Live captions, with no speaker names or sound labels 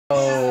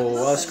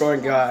Oh, what's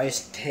going on,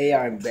 guys? Hey,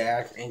 I'm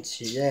back, and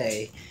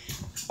today,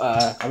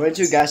 I went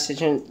to a gas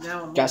station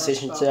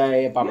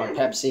today, bought my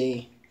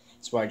Pepsi,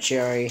 it's my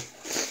cherry.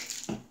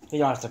 You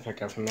don't have to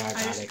pick up from me, I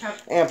got it.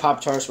 And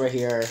Pop-Tarts right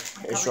here,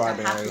 and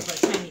strawberry.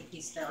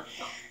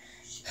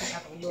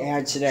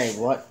 And today,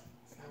 what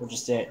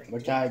just did? What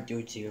did I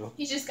do to you?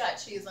 He just got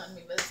cheese on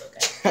me, but it's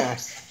okay.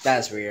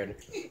 That's weird.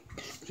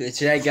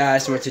 Today,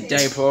 guys, went to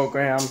day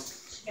program.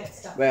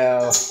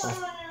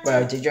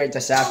 Well, DJ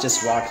Desaf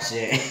just watched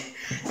it.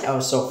 That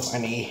was so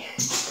funny.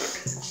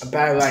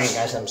 Bad writing,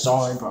 guys. I'm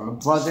sorry, but my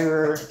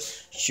brother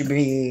should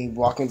be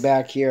walking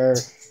back here,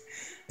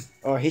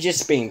 or he's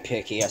just being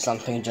picky or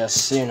something.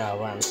 Just you know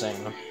what I'm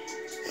saying.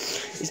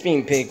 He's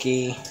being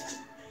picky.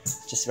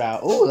 Just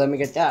about. Oh, let me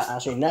get that.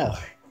 Actually, no.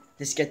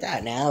 Just get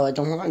that now. I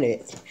don't want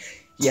it.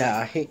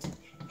 Yeah,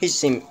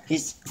 he's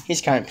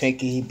kind of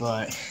picky,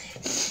 but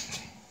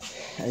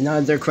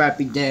another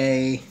crappy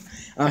day.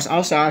 I was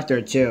also out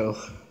there too.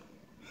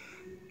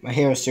 My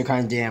hair is still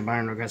kind of damp. I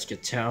don't know if you guys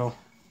could tell.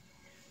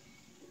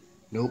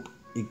 Nope.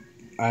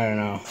 I don't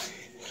know.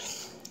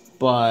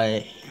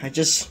 But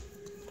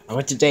I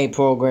went to day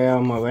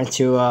program. I went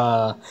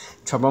to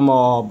Trouble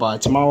Mall.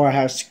 But tomorrow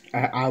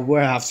I will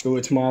have school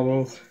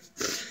tomorrow.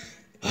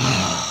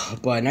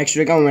 But next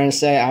week on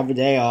Wednesday I have a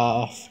day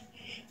off.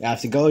 I have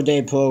to go to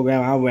day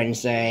program on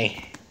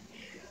Wednesday.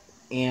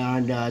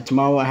 And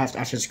tomorrow I have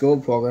after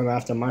school program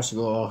after my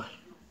school.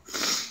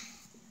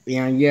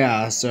 And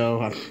yeah,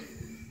 so I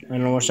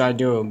don't know what should I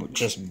do.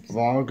 Just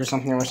vlog or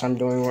something which I'm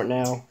doing right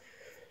now.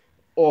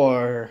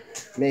 Or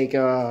make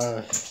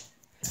a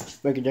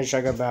dish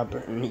like about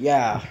Burton.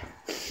 Yeah.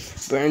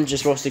 Burton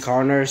just roasted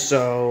corners,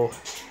 so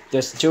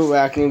there's 2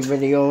 reacting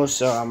videos,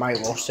 so I might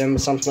roast him or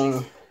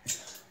something.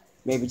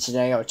 Maybe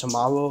today or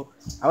tomorrow.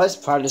 I was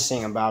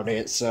practicing about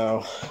it,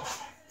 so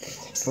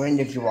Burton,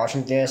 if you're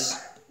watching this.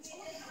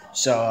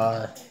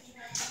 So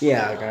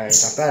yeah,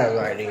 guys, I'm bad at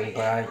writing,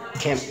 but I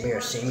can't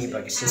really see me, but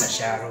I can see my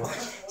shadow.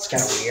 It's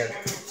kind of weird.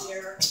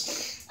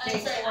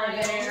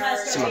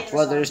 So my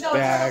brother's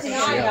back.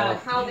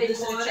 How they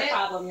want it.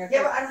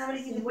 Yeah, but I don't have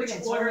anything to put Which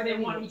in. order they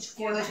want each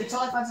Yeah, like, it's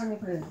all I find something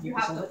to put in. You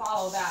have to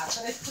follow that,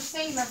 but it's the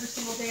same every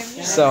single damn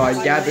year. So I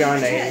got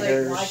beyond the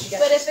haters.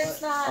 But if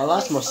it's not, I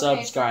lost more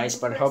subs, guys,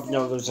 but I hope you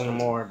don't lose any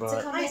more.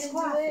 But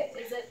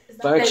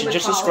actually,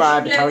 just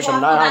subscribe. It tells you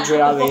I'm 900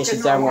 at least.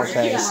 It's down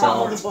 1K,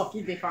 so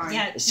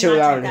it's too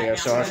loud in here.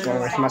 So let's go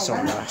with my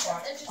song now.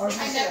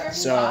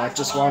 So I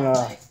just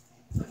wanna.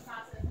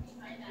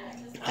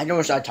 I know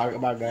what I talk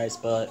about, guys,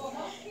 but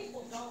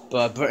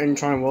Burton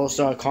trying to roast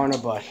our corner,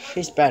 but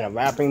he's bad at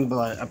rapping,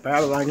 but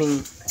about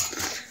writing,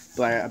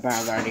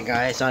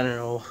 guys. I don't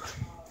know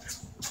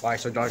why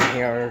it's so dark in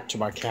here to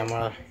my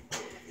camera.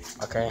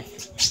 Okay,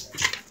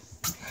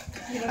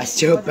 I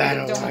still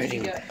bad at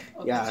writing.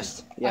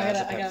 Yes,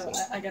 yeah.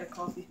 I got a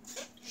coffee.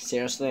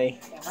 Seriously?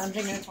 Yeah, I'm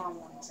drinking it tomorrow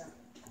morning. So.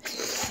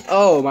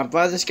 Oh, my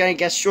brother's gonna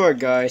get short,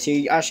 guys.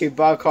 He actually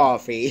bought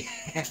coffee.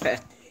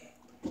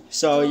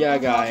 So yeah,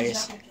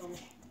 guys.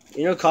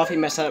 You know, coffee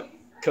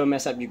could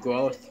mess up your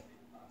growth.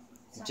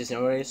 Just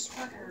notice.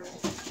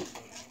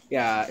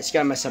 Yeah, it's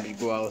gonna mess up your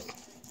growth.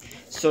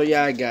 So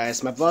yeah,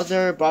 guys, my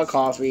brother bought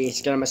coffee.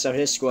 It's gonna mess up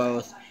his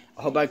growth.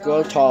 I hope I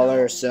grow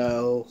taller.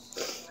 So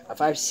I'm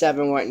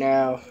 5'7" right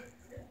now,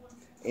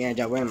 and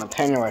I'm wearing my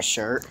Penrose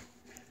shirt.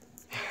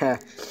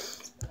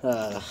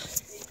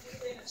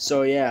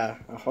 So yeah,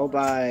 I hope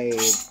I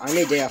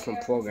need a day off from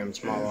program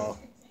tomorrow.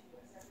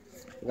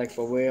 Like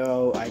for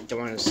real, I don't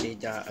want to see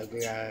that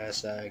ugly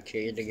ass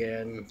kid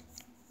again.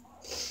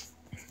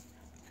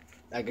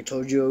 Like I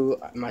told you,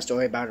 my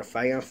story about a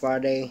fight on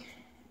Friday.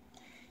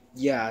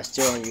 Yeah, it's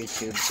still on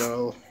YouTube,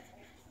 so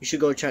you should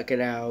go check it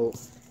out.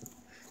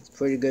 It's a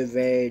pretty good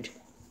vid.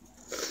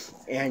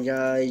 And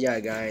yeah,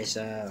 guys,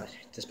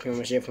 that's pretty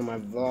much it for my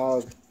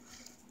vlog.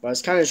 But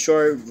it's kind of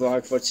short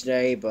vlog for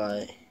today,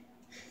 but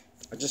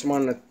I just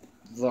want to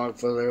vlog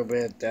for a little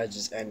bit. That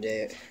just end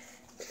it.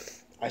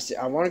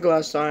 I want to go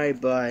outside,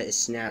 but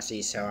it's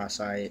nasty, so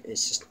outside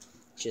it's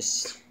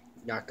just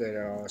not good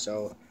at all.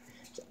 So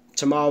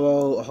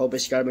tomorrow, I hope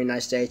it's gonna be a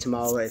nice day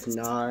tomorrow. If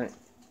not,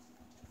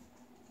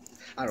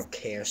 I don't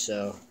care.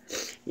 So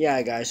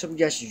yeah, guys, hope you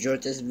guys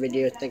enjoyed this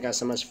video. Thank you guys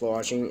so much for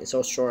watching. It's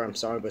so short, I'm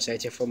sorry, but stay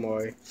tuned for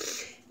more. And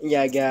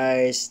yeah,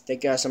 guys,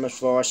 thank you guys so much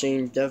for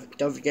watching. Don't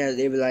forget to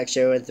leave a like,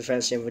 share with the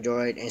friends if you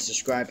enjoyed, and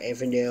subscribe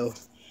if you're new.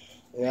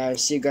 And I'll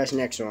see you guys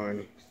next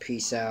one.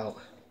 Peace out.